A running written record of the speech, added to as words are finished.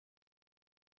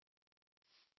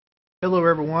Hello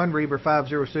everyone,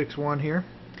 Reaver5061 here.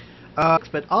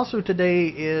 But also today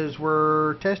is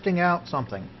we're testing out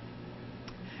something.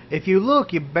 If you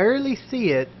look, you barely see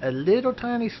it, a little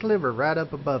tiny sliver right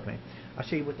up above me. I'll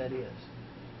show you what that is.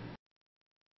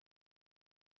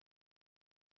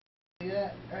 See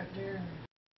that right there?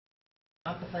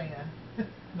 Not the fan,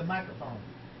 the microphone.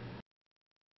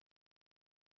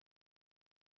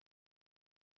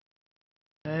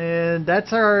 And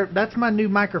that's my new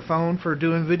microphone for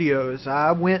doing videos.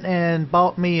 I went and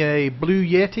bought me a Blue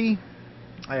Yeti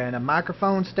and a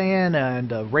microphone stand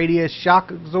and a radius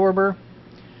shock absorber,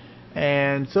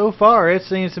 and so far it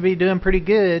seems to be doing pretty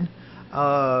good.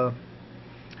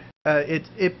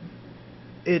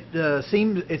 It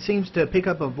seems to pick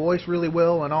up a voice really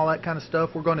well and all that kind of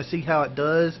stuff. We're going to see how it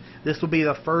does. This will be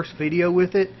the first video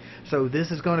with it, so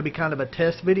this is going to be kind of a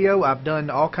test video. I've done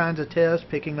all kinds of tests,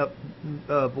 picking up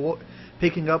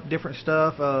different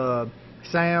stuff,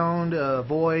 sound,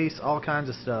 voice, all kinds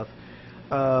of stuff.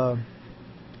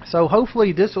 So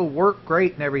hopefully this will work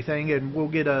great and everything, and we'll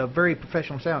get a very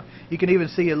professional sound. You can even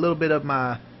see a little bit of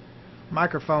my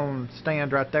microphone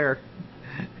stand right there.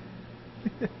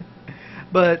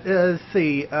 But let's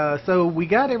see, so we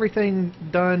got everything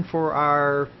done for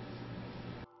our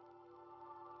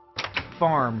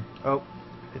farm. Oh,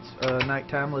 it's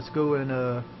nighttime. Let's go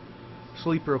and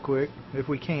sleep real quick, if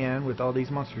we can, with all these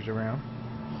monsters around.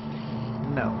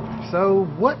 No. So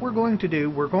what we're going to do,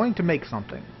 we're going to make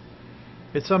something.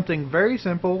 It's something very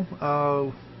simple.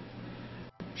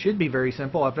 Should be very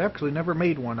simple. I've actually never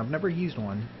made one. I've never used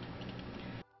one.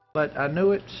 But I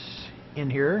know it's in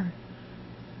here.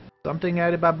 Something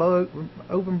added by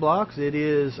open blocks. It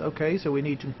is okay. So we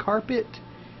need some carpet,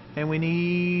 and we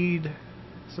need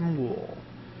some wool.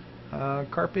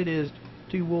 Carpet is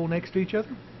 2 wool next to each other.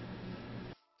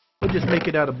 We'll just make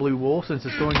it out of blue wool since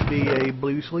it's going to be a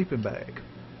blue sleeping bag.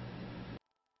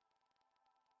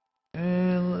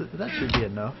 And that should be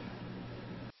enough.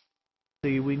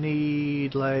 See, we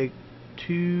need like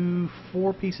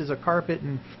 4 pieces of carpet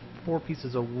and 4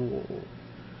 pieces of wool.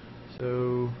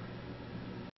 So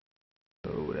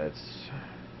that's...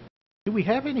 Do we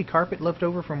have any carpet left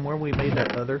over from where we made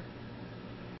that other?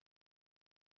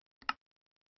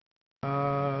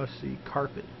 Let's see,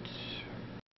 carpet.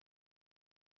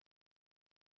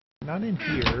 Not in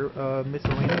here.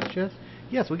 Miscellaneous chest.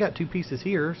 Yes, we got 2 pieces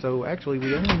here, so actually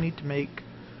we only need to make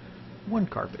 1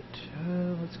 carpet.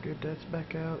 Let's get that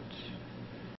back out.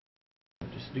 I'll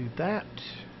just do that.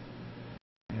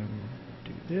 And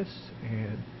do this,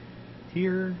 and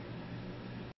here.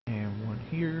 And 1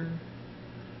 here,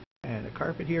 and a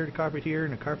carpet here, and a carpet here,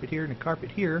 and a carpet here, and a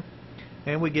carpet here,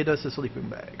 and we get us a sleeping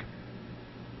bag.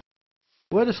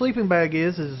 What a sleeping bag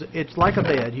is it's like a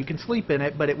bed. You can sleep in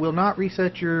it, but it will not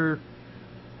reset your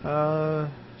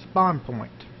spawn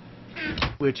point,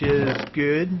 which is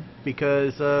good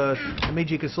because it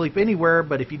means you can sleep anywhere,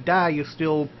 but if you die, you'll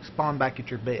still spawn back at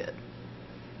your bed.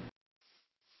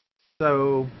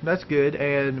 So that's good,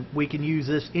 and we can use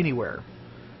this anywhere.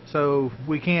 So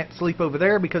we can't sleep over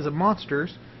there because of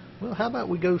monsters. Well, how about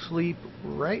we go sleep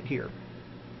right here,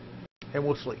 and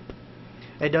we'll sleep.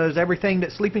 It does everything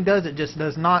that sleeping does. It just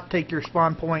does not take your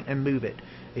spawn point and move it.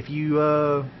 If you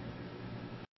I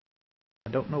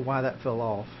don't know why that fell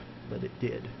off, but it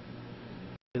did.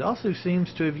 It also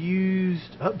seems to have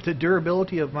used up the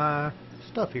durability of my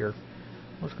stuff here.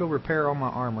 Let's go repair all my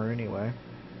armor anyway.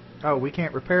 Oh, we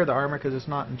can't repair the armor because it's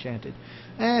not enchanted.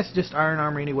 It's just iron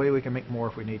armor anyway. We can make more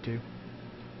if we need to.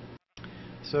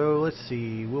 So let's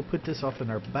see. We'll put this off in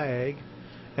our bag.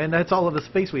 And that's all of the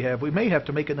space we have. We may have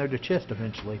to make another chest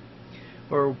eventually.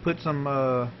 Or we'll put some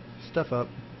stuff up.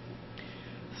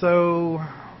 So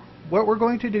what we're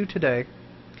going to do today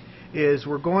is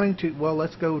we're going to... Well,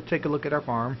 let's go take a look at our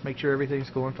farm. Make sure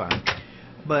everything's going fine.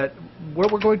 But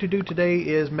what we're going to do today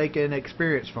is make an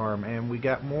experience farm, and we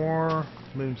got more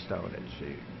moonstone, it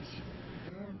seems.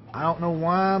 I don't know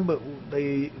why, but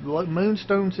the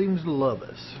moonstone seems to love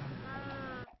us.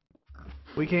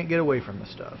 We can't get away from the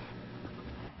stuff.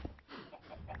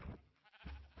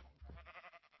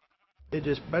 It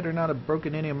just better not have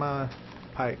broken any of my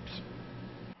pipes.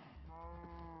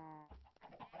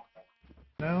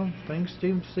 No, things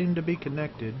seem to be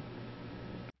connected.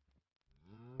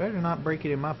 Better not break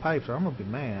it in my pipes or I'm gonna be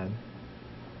mad.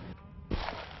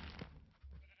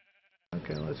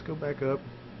 Okay, let's go back up.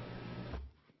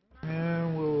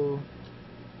 And we'll...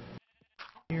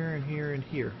 Here and here and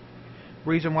here.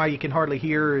 Reason why you can hardly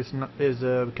hear is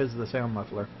because of the sound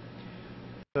muffler.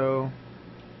 So...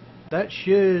 That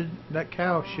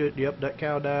cow should... Yep, that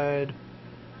cow died.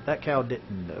 That cow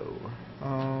didn't though.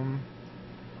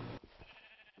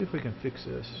 See if we can fix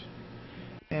this.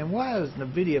 And why is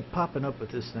NVIDIA popping up with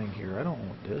this thing here? I don't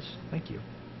want this. Thank you.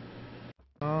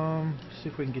 See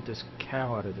if we can get this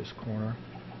cow out of this corner.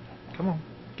 Come on,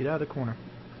 get out of the corner.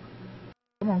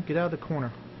 Come on, get out of the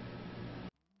corner.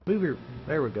 Move your...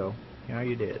 There we go. Now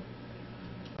you did.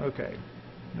 Okay.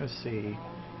 Let's see.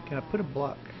 Can I put a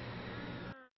block?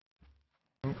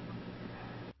 Let's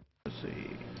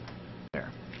see. There.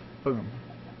 Boom.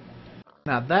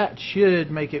 Now that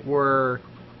should make it where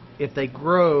if they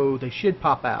grow, they should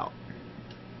pop out.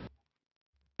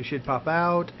 They should pop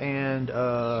out and,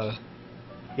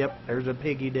 yep, there's a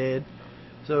piggy dead.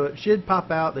 So it should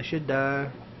pop out, they should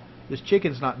die. This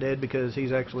chicken's not dead because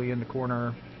he's actually in the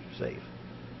corner safe.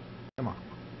 Come on.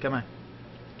 Come on.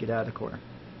 Get out of the corner.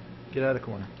 Get out of the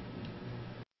corner.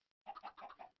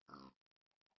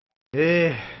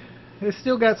 Yeah, it's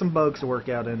still got some bugs to work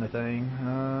out in the thing.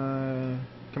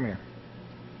 Come here.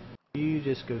 You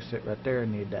just go sit right there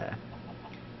and you die.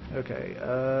 Okay,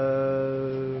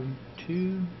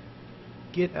 2.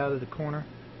 Get out of the corner.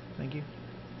 Thank you.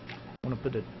 I want to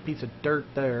put a piece of dirt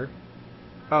there.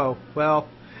 Oh, well.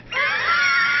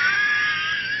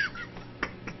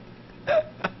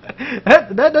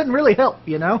 that doesn't really help,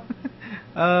 you know.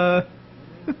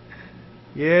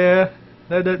 Yeah,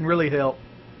 that doesn't really help.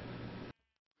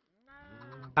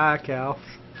 Hi, cow.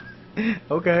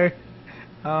 Okay.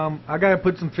 I gotta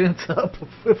put some fence up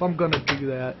if I'm gonna do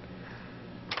that.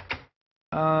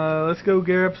 Let's go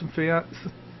grab some fence.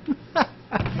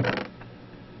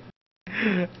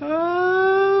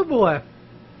 Oh boy.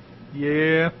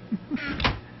 Yeah.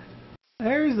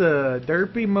 There's a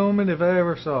derpy moment if I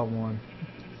ever saw one.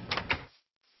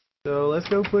 So let's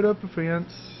go put up a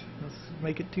fence. Let's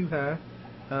make it too high.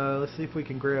 Let's see if we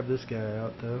can grab this guy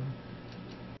out though.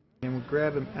 And we'll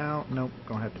grab him out. Nope,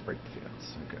 gonna have to break the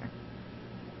fence. Okay.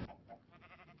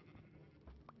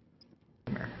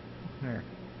 Come here. There.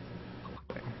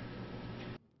 Okay.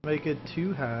 Make it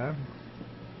too high.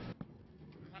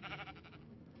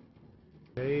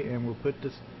 Okay, and we'll put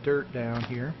this dirt down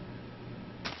here.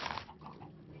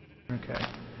 Okay.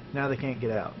 Now they can't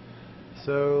get out.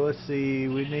 So let's see,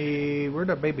 we need... Where'd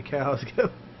our baby cows go?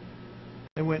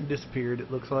 They went and disappeared,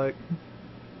 it looks like.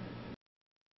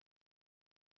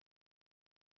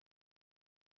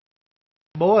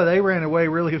 Boy, they ran away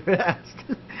really fast.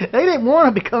 They didn't want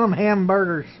to become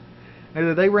hamburgers.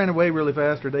 Either they ran away really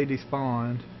fast or they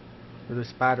despawned. Or the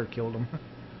spider killed them.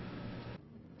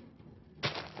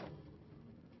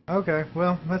 Okay,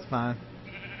 well, that's fine.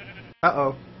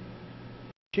 Uh-oh.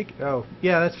 Oh,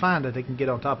 yeah, that's fine that they can get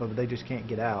on top of it. They just can't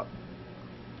get out.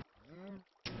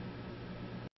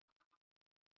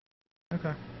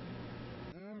 Okay.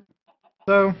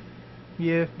 So,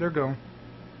 yeah, they're gone.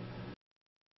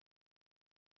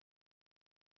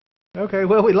 Okay,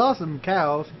 well, we lost some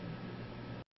cows.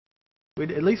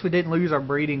 At least we didn't lose our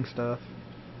breeding stuff.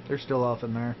 They're still off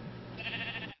in there.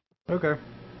 Okay.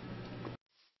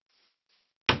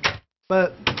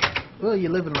 But, well, you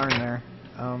live and learn there.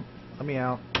 Let me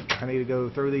out. I need to go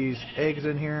throw these eggs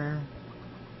in here.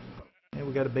 And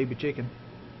we got a baby chicken.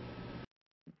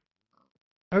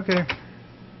 Okay.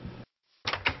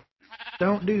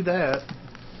 Don't do that.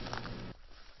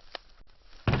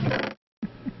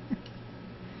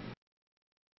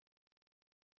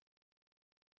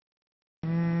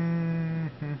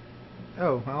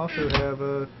 Oh, I also have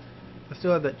I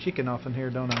still have that chicken off in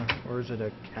here, don't I? Or is it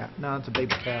a cow? No, it's a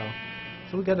baby cow.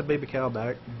 So we got a baby cow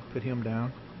back. Put him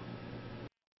down.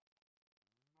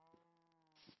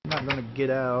 I'm not gonna get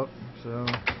out, so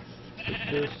put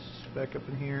this back up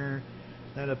in here,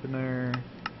 that up in there.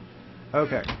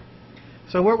 Okay.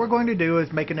 So what we're going to do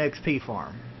is make an XP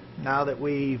farm. Now that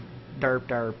we've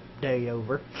derped our day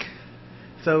over.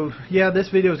 So, yeah, this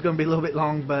video is going to be a little bit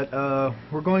long, but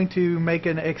we're going to make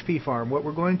an XP farm. What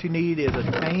we're going to need is a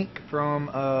tank from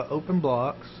open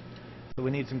blocks. So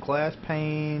we need some glass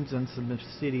panes and some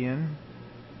obsidian.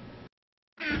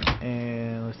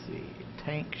 And let's see,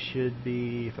 tank should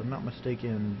be, if I'm not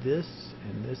mistaken, this,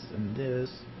 and this, and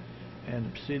this, and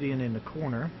obsidian in the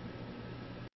corner.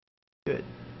 Good.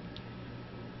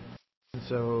 And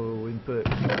so we can put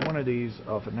one of these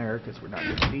off in there because we're not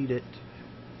going to need it.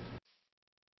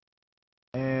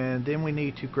 And then we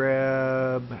need to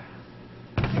grab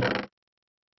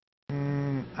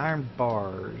iron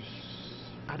bars.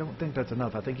 I don't think that's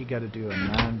enough. I think you got to do a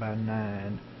 9 by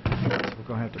 9. So we're going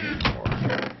to have to make more.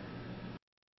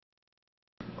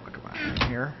 Block of iron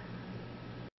here.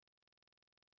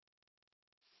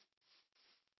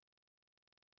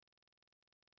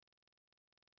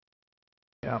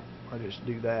 Yep, I'll just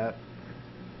do that.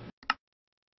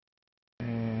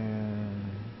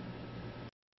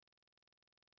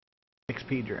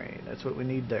 XP drain, that's what we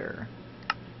need there.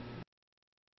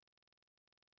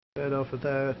 That off of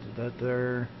that, that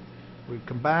there. We've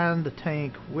combined the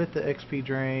tank with the XP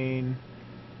drain.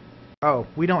 Oh,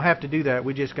 we don't have to do that.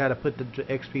 We just got to put the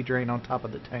XP drain on top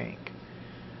of the tank.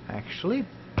 Actually.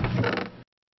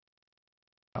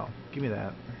 Oh, give me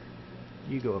that.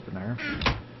 You go up in there.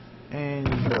 And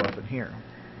you go up in here.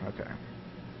 Okay.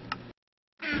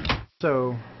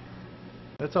 So,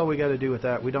 that's all we got to do with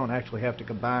that. We don't actually have to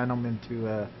combine them into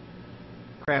a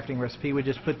crafting recipe. We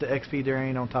just put the XP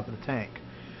drain on top of the tank.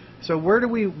 So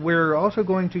we're also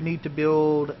going to need to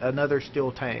build another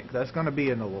steel tank. That's going to be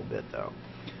in a little bit though.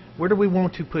 Where do we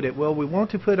want to put it? Well, we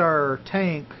want to put our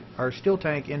tank, our steel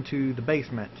tank, into the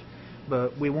basement.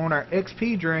 But we want our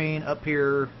XP drain up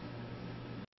here.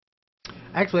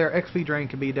 Actually, our XP drain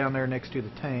can be down there next to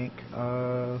the tank.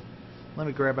 Let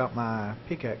me grab out my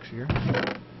pickaxe here.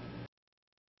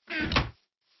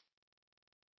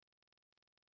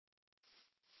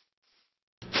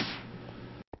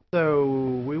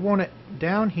 So we want it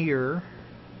down here.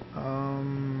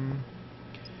 Do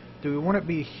we want it to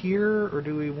be here, or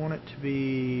do we want it to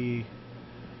be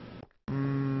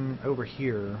over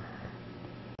here?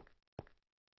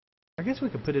 I guess we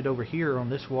could put it over here on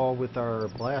this wall with our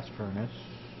blast furnace.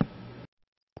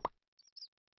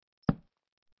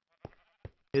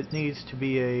 It needs to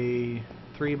be a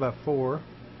 3x4.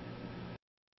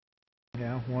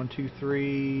 Yeah, 1, 2,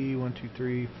 3, 1, 2,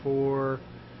 3, 4.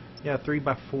 Yeah,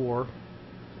 3x4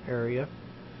 area.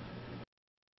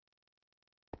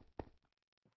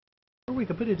 Or we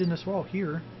could put it in this wall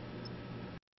here.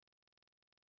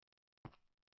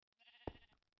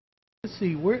 Let's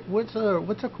see, what's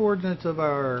the coordinates of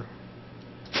our...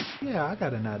 Yeah, I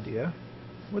got an idea.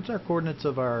 What's our coordinates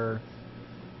of our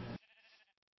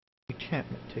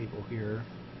enchantment table here?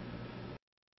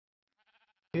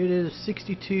 It is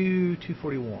 62,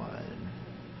 241.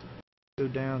 Go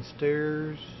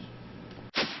downstairs.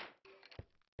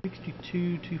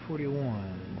 62,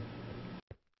 241.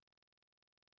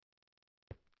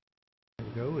 There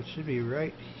we go. It should be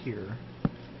right here.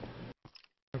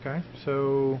 Okay,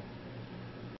 so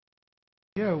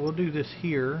yeah, we'll do this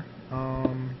here.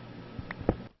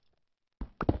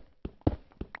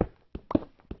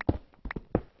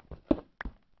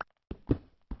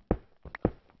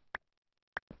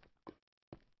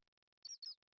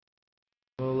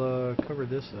 We'll cover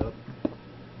this up.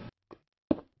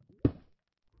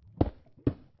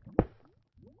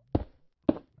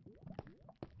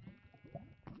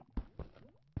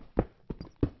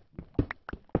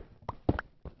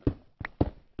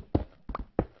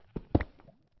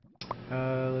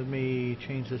 Let me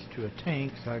change this to a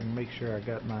tank so I can make sure I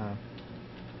got my...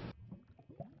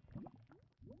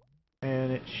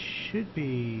 And it should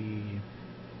be...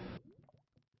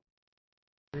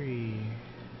 3...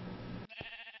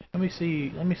 Let me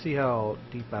see how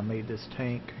deep I made this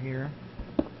tank here.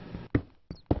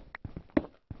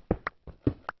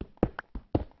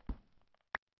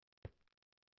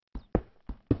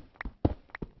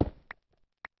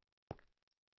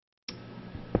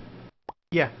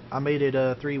 Yeah, I made it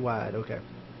 3 wide, okay.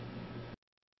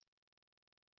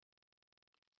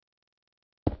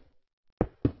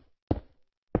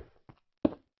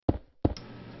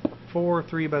 Four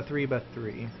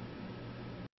 3x3x3.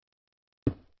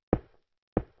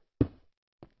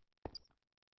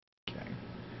 Okay,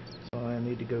 so I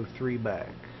need to go 3 back.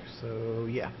 So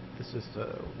yeah, this is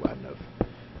wide enough,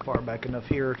 far back enough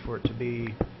here for it to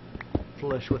be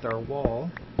flush with our wall.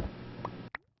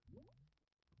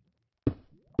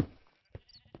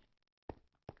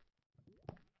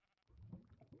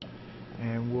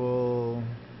 And we'll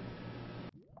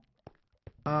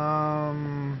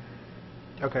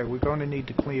okay, we're going to need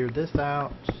to clear this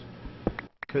out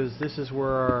because this is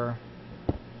where our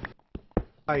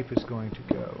pipe is going to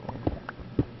go.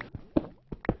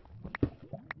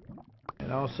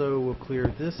 And also we'll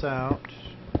clear this out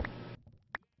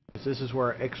because this is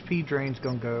where our XP drain is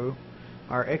going to go.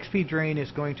 Our XP drain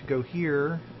is going to go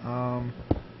here.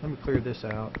 Let me clear this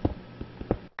out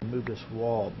and move this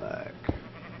wall back.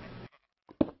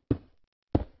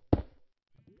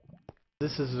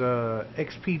 This is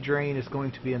XP drain is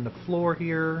going to be in the floor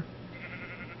here.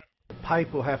 The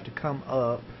pipe will have to come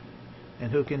up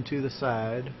and hook into the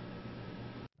side.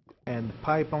 And the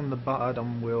pipe on the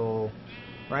bottom will,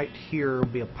 right here, will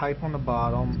be a pipe on the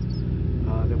bottom.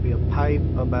 There'll be a pipe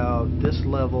about this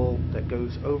level that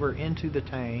goes over into the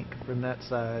tank from that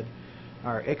side.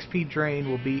 Our XP drain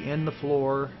will be in the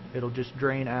floor. It'll just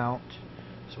drain out.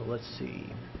 So let's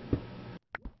see.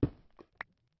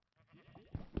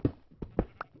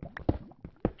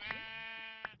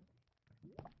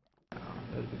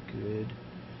 That'd be good.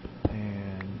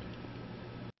 And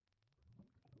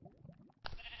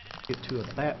get to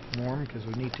a bat form because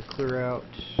we need to clear out.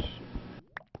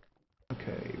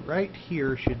 Okay, right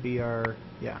here should be our,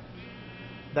 yeah,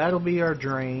 that'll be our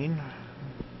drain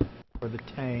for the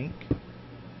tank,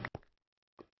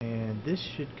 and this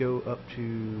should go up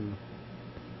to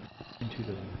into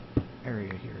the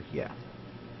area here, yeah,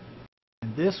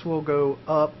 and this will go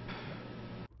up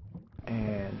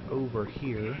and over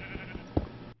here.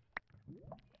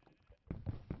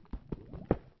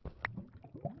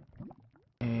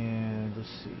 And let's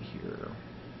see here.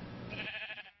 I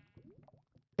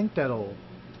think we'll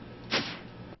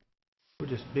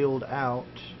just build out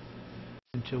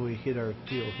until we hit our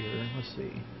deal here. Let's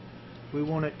see. We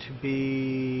want it to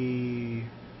be,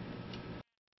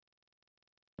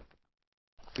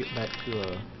 get back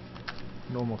to a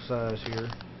normal size here.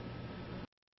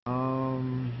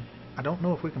 I don't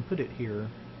know if we can put it here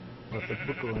or if the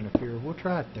book will interfere. We'll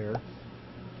try it there.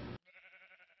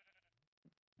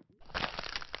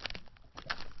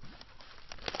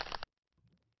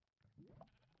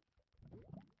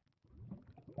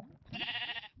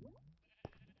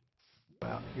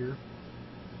 About here.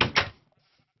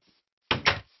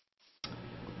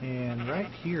 And right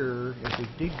here, if we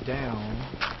dig down,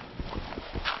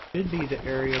 should be the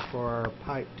area for our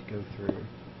pipe to go through.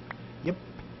 Yep,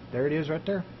 there it is right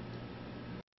there.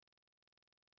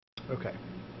 Okay.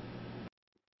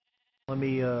 Let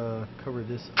me cover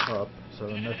this up so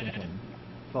nothing can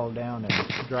fall down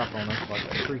and drop on us like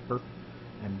a creeper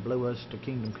and blow us to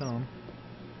kingdom come.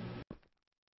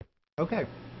 Okay.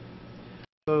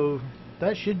 So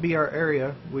that should be our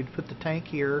area. We'd put the tank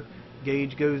here,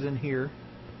 gauge goes in here.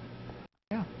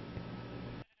 Yeah.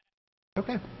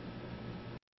 Okay.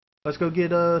 Let's go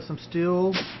get some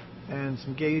steel and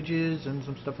some gauges and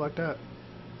some stuff like that.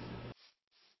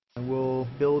 And we'll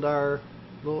build our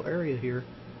little area here.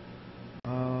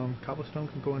 Cobblestone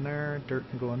can go in there, dirt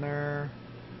can go in there,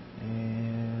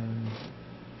 and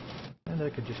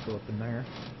that could just go up in there.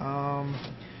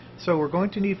 So we're going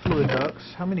to need fluid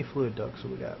ducts. How many fluid ducts do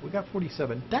we got? We got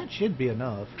 47. That should be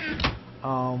enough.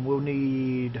 We'll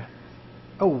need...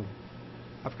 Oh,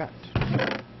 I forgot.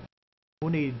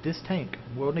 We'll need this tank.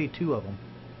 We'll need 2 of them.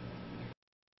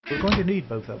 We're going to need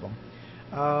both of them.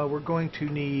 We're going to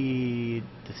need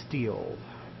the steel.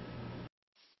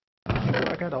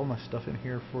 I got all my stuff in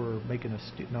here for making a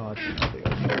steel. No, it's probably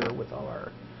up here with all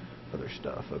our other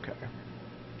stuff. Okay.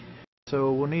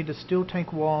 So we'll need the steel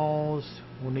tank walls.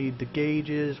 We'll need the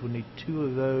gauges. We'll need 2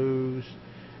 of those,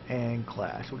 and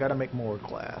glass. We got to make more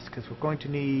glass because we're going to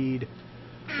need.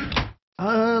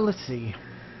 Let's see.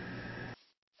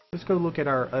 Let's go look at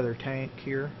our other tank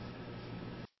here.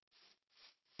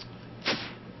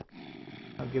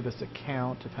 I'll give us a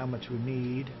count of how much we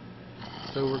need.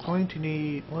 So we're going to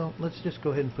need, well, let's just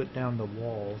go ahead and put down the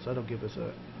walls. That'll give us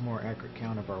a more accurate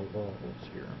count of our walls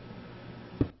here.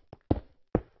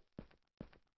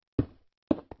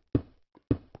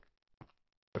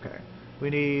 Okay, we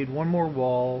need 1 more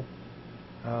wall.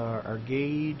 Our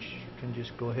gauge can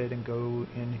just go ahead and go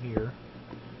in here.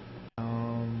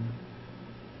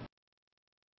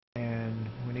 And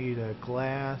we need a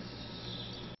glass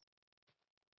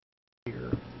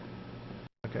here.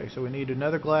 Okay, so we need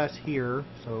another glass here.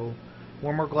 So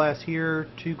 1 more glass here,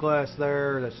 2 glass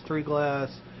there. That's 3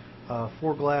 glass,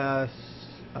 4 glass,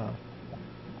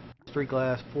 3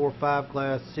 glass, 4, 5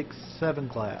 glass, 6, 7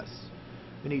 glass.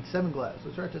 We need 7 glass.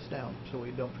 Let's write this down so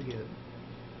we don't forget.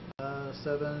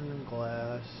 7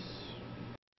 glass,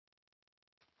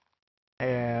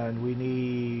 and we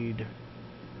need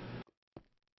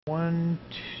 1,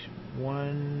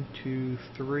 2,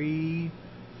 3,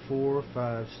 4,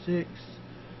 5, 6.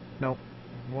 Nope.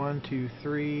 1, 2,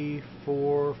 3,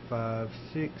 4, 5,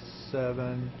 6,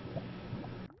 7,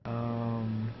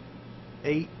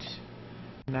 8,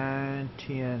 9,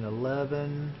 10,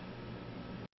 11,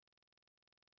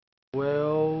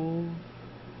 12,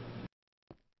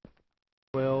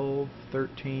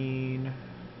 13,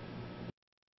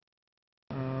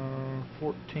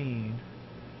 14.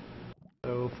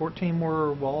 So 14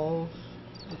 more walls,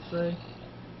 let's say.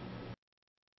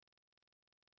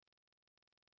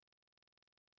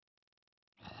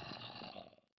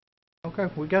 Okay,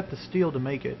 we got the steel to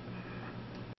make it.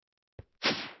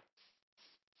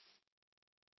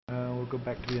 We'll go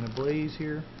back to being a blaze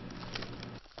here.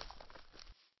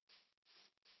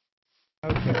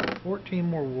 Okay, 14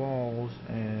 more walls,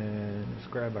 and let's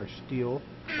grab our steel.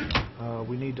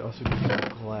 We need to also get some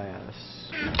glass.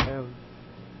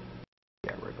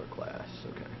 Yeah, regular glass.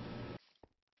 Okay.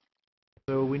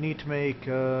 So we need to make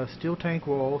a steel tank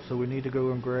wall. So we need to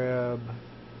go and grab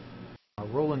a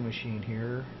rolling machine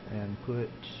here and put.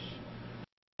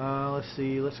 Let's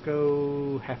see. Let's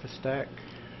go half a stack.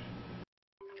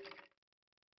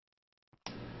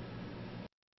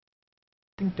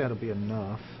 think that'll be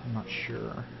enough. I'm not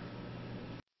sure.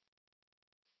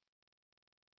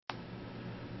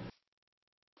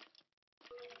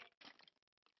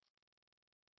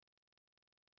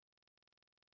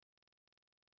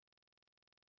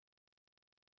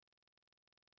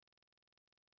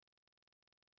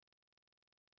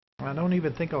 I don't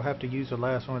even think I'll have to use the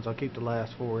last ones. I'll keep the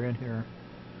last 4 in here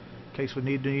in case we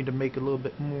need to make a little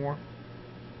bit more.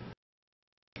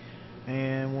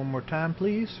 And one more time,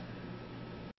 please.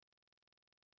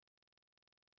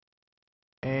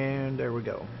 And there we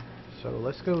go. So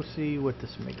let's go see what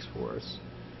this makes for us.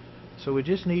 So we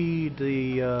just need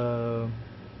the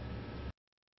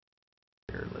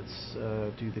here, let's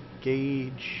do the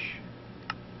gauge.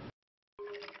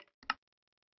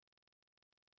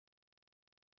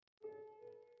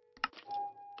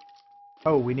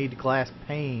 Oh, we need glass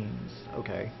panes.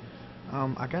 Okay.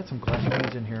 I got some glass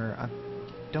panes in here. I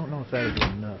don't know if that'll be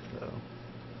enough though.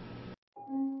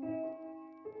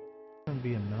 Gonna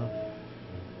be enough.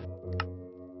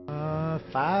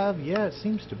 5? Yeah, it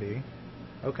seems to be.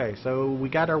 Okay, so we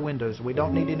got our windows. We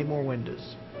don't need any more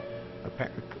windows,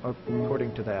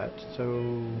 according to that.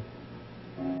 So,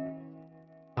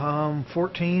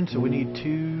 14. So we need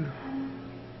two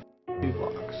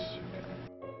blocks. Okay.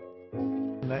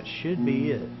 And that should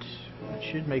be it. That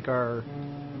should make our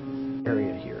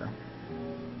area here.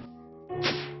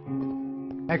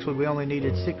 Actually, we only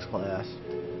needed 6 glass,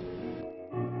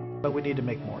 but we need to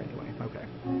make more anyway. Okay.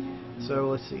 So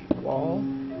let's see. Wall.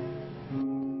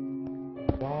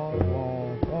 Wall,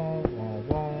 wall, wall, wall,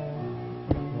 wall,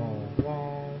 wall,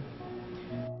 wall,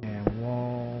 and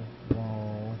wall,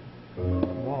 wall,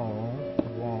 wall,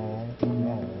 wall,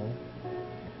 wall,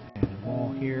 and a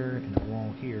wall here, and a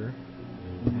wall here,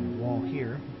 and a wall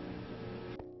here.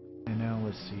 And now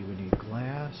let's see, we need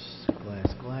glass,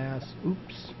 glass, glass.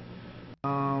 Oops.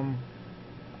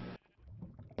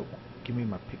 Give me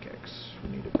my pickaxe. We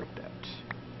need to break that.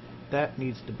 That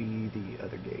needs to be the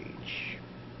other gauge.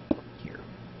 Here.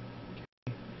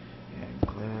 Okay. And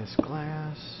glass,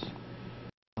 glass,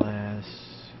 glass.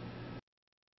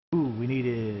 Ooh, we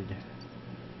needed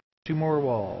 2 more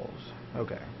walls.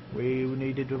 Okay. We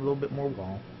needed a little bit more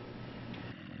wall.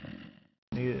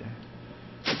 We're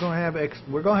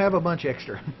gonna have a bunch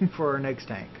extra for our next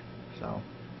tank. So.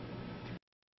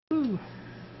 Ooh.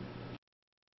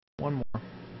 1 more.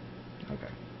 Okay.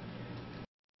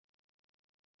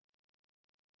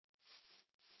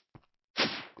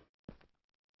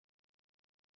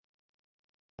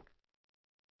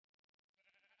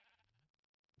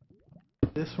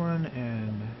 This one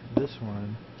and this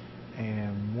one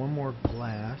and 1 more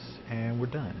glass and we're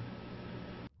done.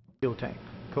 Fuel tank.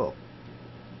 Cool.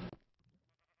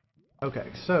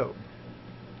 Okay, so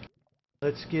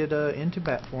let's get into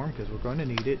bat form because we're going to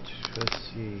need it.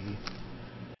 Let's see.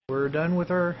 We're done with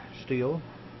our steel.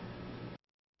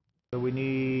 So we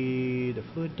need a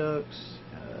fluid ducts,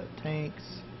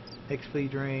 tanks,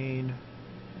 XP drain,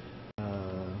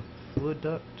 fluid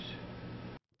duct,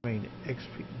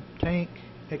 XP tank,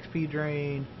 XP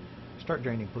drain. Start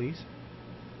draining, please.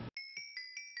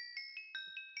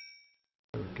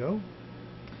 There we go.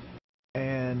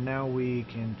 And now we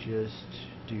can just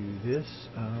do this.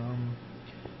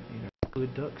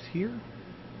 Fluid ducts here.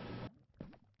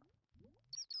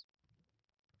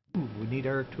 Ooh, we need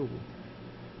our tool.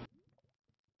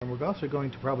 And we're also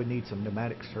going to probably need some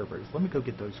pneumatic servos. Let me go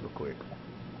get those real quick.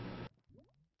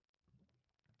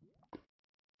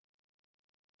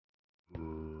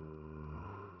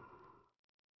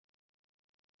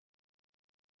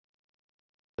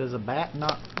 Does a bat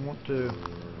not want to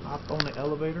hop on the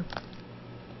elevator?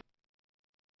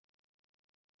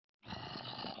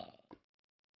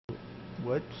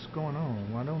 What's going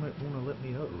on? Why don't it want to let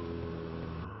me up?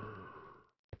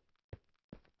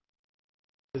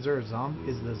 Is there a zombie?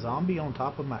 Is the zombie on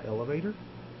top of my elevator?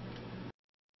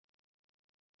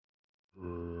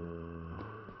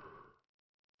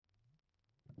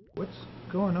 What's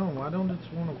going on? Why don't it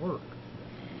want to work?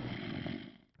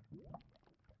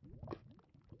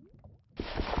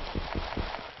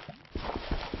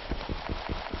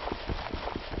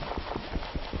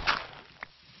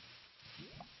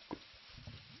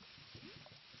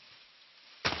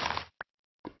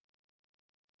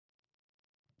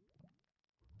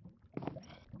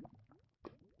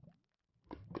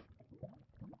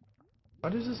 Why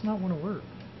does this not want to work?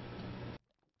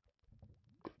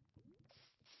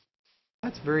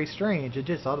 That's very strange. It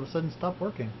just all of a sudden stopped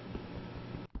working.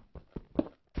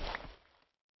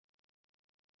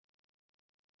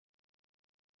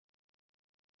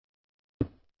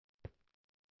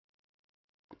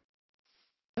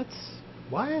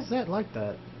 Why is that like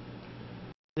that?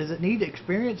 Does it need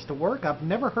experience to work? I've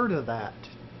never heard of that.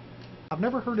 I've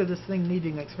never heard of this thing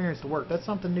needing experience to work. That's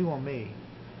something new on me.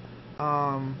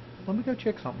 Let me go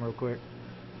check something real quick.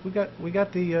 We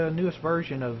got the newest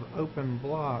version of Open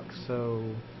Blocks,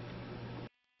 so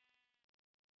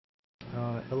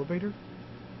elevator.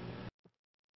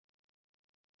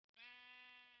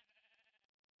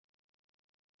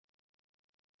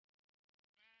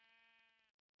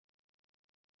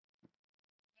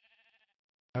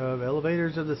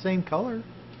 Elevators are the same color.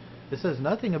 It says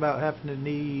nothing about having to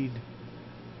need.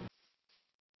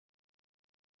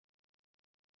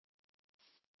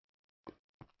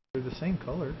 They're the same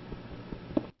color.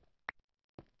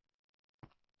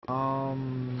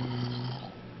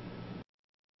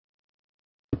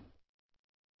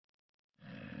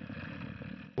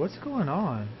 What's going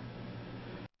on?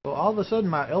 Well, all of a sudden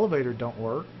my elevator don't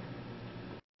work.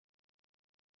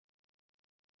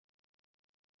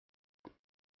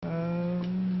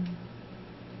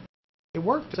 It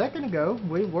worked a second ago.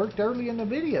 We worked early in the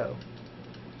video.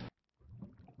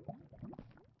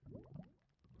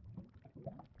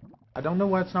 I don't know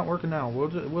why it's not working now.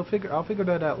 I'll figure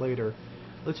that out later.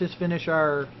 Let's just finish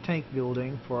our tank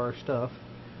building for our stuff.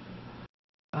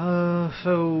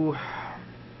 So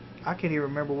I can't even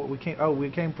remember what we came. Oh,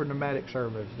 we came for pneumatic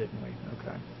servos, didn't we?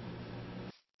 Okay.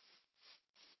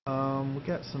 We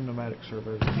got some pneumatic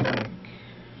servos, I think.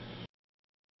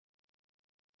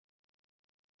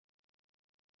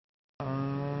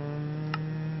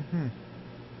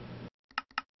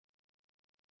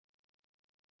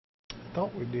 I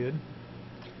thought we did.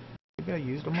 Maybe I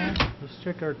used them all. Let's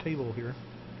check our table here.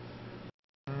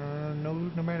 No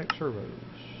pneumatic servos.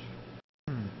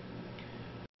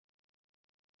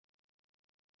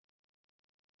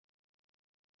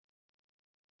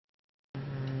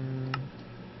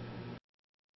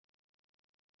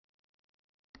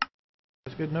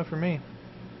 That's good enough for me.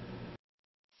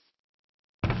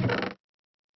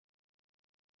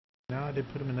 No, I did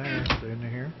put them in there. So in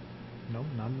here. No,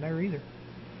 not in there either.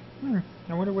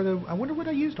 I wonder what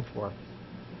I used them for.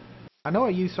 I know I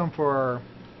used some for.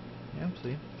 Yeah,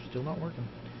 see, still not working.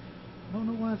 I don't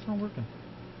know why it's not working.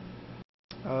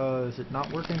 Is it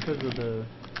not working because of the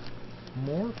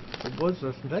morph? It was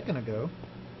a second ago.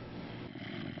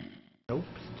 Nope,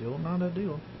 still not a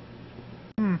deal.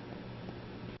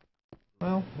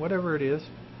 Well, whatever it is.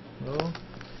 Well,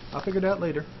 I'll figure it out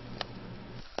later.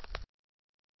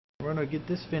 We're gonna get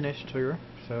this finished here.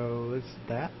 So it's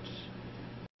that,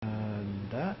 and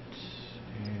that,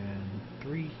 and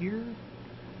 3 here.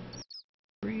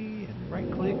 3, and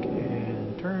right click,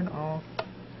 and turn off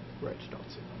redstone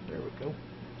signal. There we go.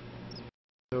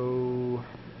 So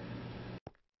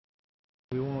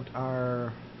we want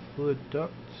our fluid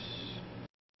ducts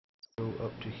to go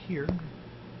up to here.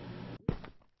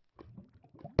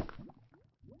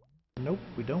 Nope,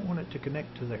 we don't want it to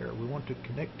connect to there. We want to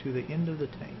connect to the end of the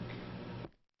tank.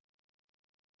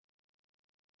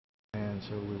 And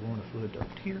so we want a fluid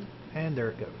duct here, and there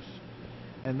it goes.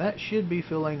 And that should be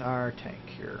filling our tank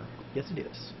here. Yes, it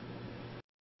is.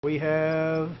 We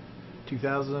have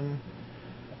 2,000.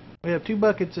 We have 2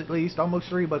 buckets at least, almost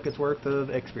 3 buckets worth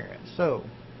of experience. So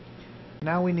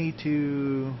now we need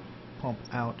to pump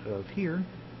out of here.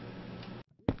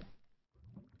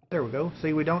 There we go.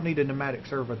 See, we don't need a pneumatic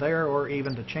servo there or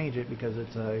even to change it because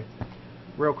it's a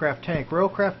railcraft tank.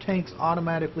 Railcraft tanks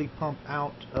automatically pump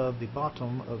out of the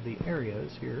bottom of the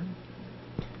areas here.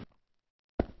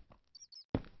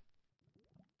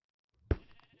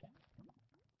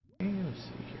 And let's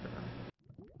see here.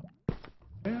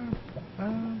 There,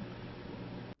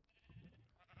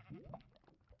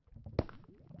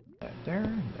 that there,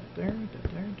 that there,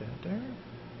 that there, that there.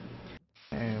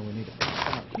 And we need to pump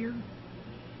out here.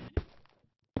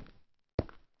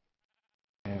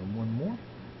 And one more.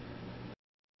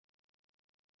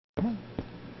 Come on.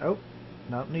 Oh,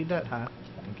 no, need that high.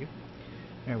 Thank you.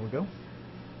 There we go.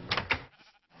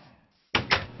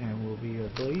 And we'll be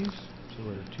ablaze. So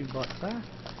we're 2 blocks high.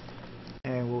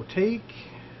 And we'll take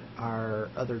our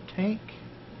other tank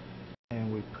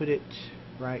and we put it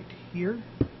right here.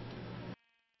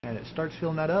 And it starts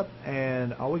filling that up.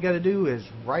 And all we got to do is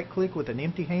right click with an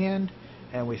empty hand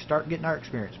and we start getting our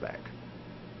experience back.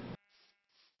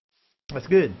 That's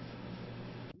good.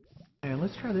 And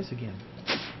let's try this again.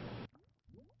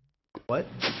 What?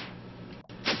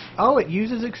 Oh, it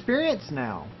uses experience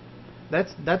now.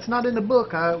 That's not in the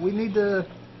book. We need to.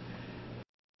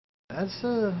 That's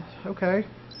okay.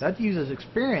 That uses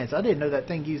experience. I didn't know that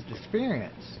thing used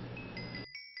experience.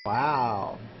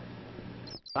 Wow.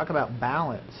 Talk about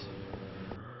balance.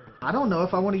 I don't know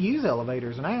if I want to use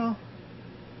elevators now.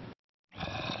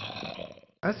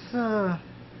 That's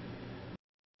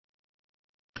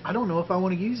I don't know if I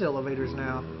want to use elevators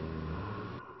now.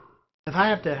 If I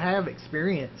have to have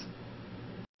experience.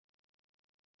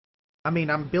 I mean,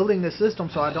 I'm building this system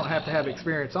so I don't have to have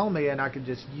experience on me, and I can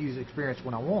just use experience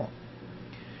when I want.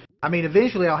 I mean,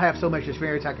 eventually I'll have so much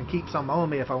experience I can keep some on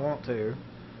me if I want to.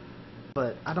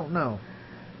 But I don't know,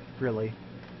 really.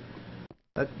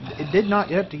 It did not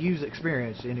have to use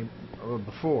experience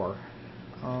before.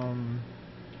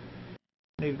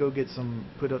 Need to go get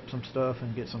put up some stuff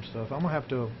and get some stuff. I'm gonna have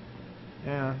to,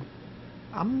 yeah.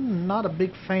 I'm not a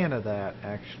big fan of that,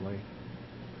 actually.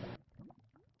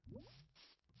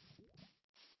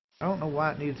 I don't know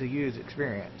why it needs to use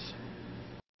experience.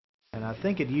 And I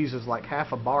think it uses like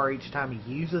half a bar each time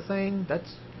you use a thing.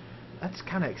 That's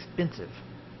kind of expensive.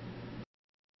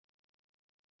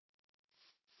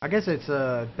 I guess it's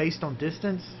based on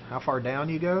distance, how far down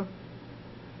you go.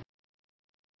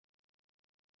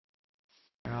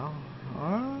 Well,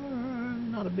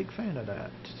 I'm not a big fan of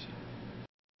that.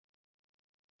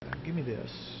 Give me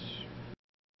this.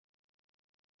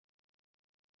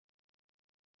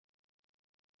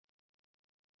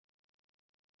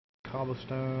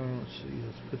 Cobblestone. Let's see.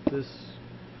 Let's put this.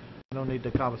 I don't need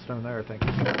the cobblestone there. Thank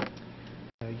you.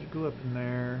 You go up in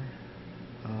there.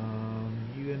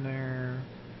 You in there.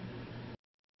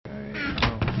 Okay.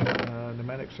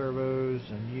 Pneumatic servos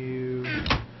and you.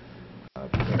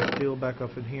 Put that steel back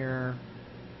up in here.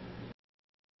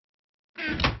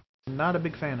 Not a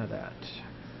big fan of that.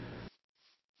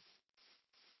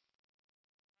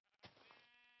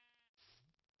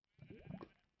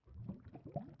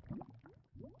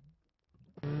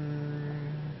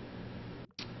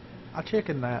 I'll check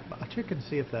in that. I'll check and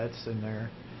see if that's in there.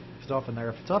 If it's up in there.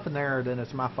 If it's up in there, then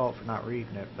it's my fault for not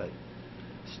reading it. But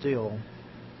still,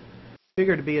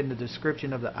 figured to be in the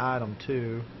description of the item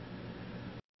too.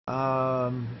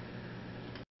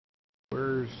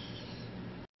 Where's?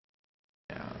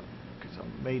 Yeah, because I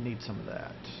may need some of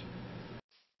that.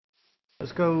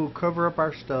 Let's go cover up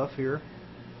our stuff here.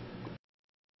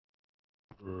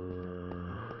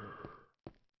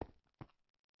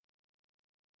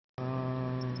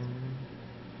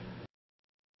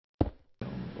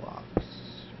 Blocks.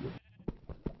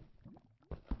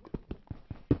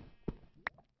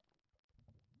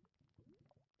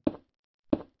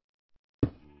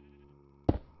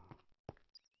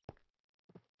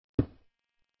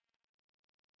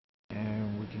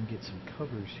 And we can get some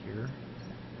covers here.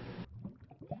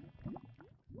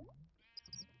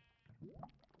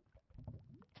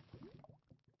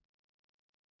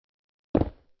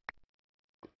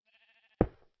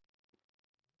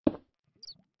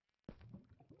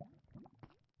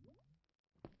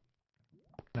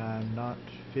 Not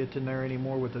fit in there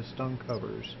anymore with the stone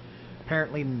covers.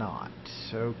 Apparently not.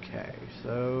 Okay,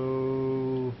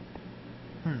 so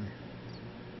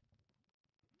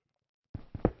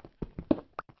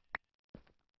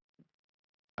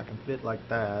I can fit like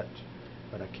that,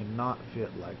 but I cannot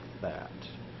fit like that.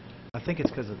 I think it's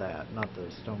because of that, not the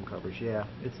stone covers. Yeah,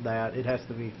 it's that. It has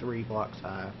to be 3 blocks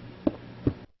high.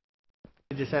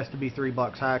 It just has to be 3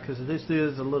 blocks high because this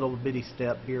is a little bitty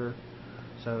step here.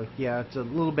 So yeah, it's a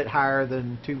little bit higher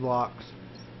than 2 blocks.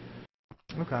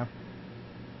 Okay.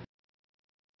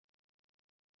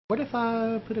 What if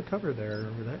I put a cover there?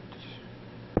 Would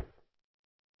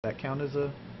that count as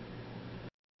a?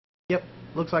 Yep,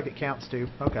 looks like it counts too.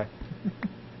 Okay.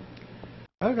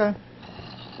 Okay.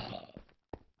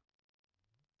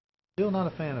 Still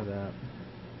not a fan of that.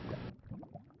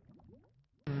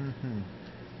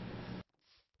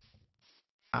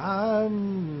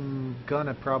 I'm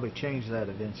gonna probably change that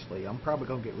eventually. I'm probably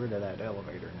gonna get rid of that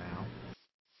elevator now.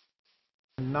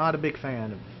 I'm not a big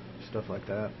fan of stuff like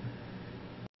that.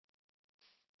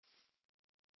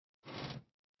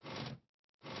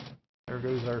 There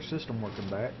goes our system working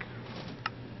back.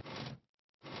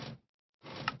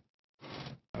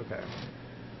 Okay.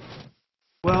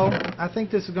 Well, I think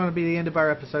this is going to be the end of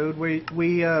our episode. We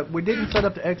didn't set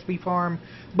up the XP farm,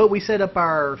 but we set up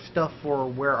our stuff for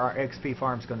where our XP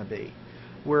farm is going to be.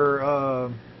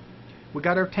 We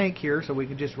got our tank here, so we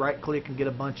can just right click and get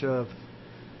a bunch of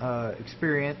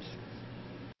experience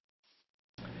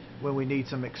when we need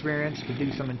some experience to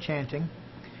do some enchanting.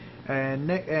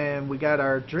 And we got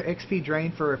our XP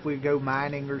drain for if we go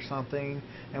mining or something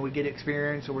and we get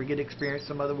experience, or we get experience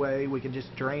some other way, we can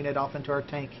just drain it off into our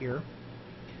tank here.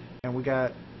 And we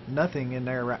got nothing in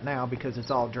there right now because it's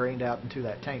all drained out into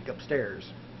that tank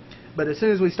upstairs. But as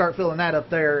soon as we start filling that up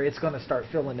there, it's going to start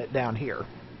filling it down here.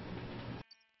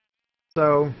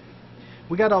 So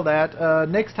we got all that.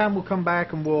 Next time we'll come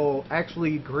back and we'll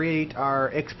actually create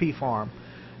our XP farm.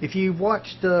 If you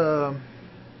watched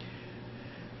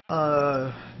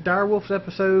Direwolf's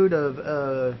episode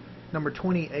of number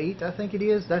 28, I think it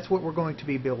is. That's what we're going to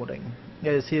be building.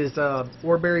 Is his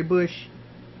Oreberry Bush,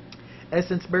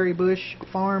 Essence Berry Bush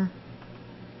farm.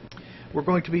 We're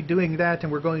going to be doing that,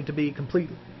 and we're going to be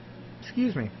completely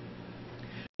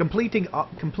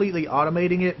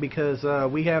automating it,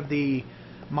 because we have the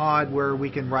mod where we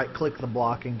can right-click the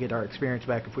block and get our experience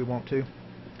back if we want to.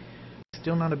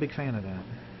 Still not a big fan of that.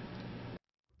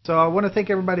 So I want to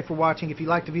thank everybody for watching. If you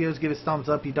like the videos, give us thumbs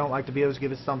up. If you don't like the videos,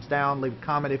 give us thumbs down. Leave a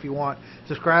comment if you want.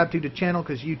 Subscribe to the channel,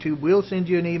 because YouTube will send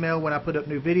you an email when I put up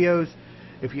new videos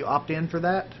if you opt in for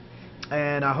that.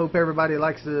 And I hope everybody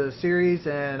likes the series,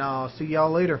 and I'll see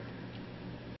y'all later.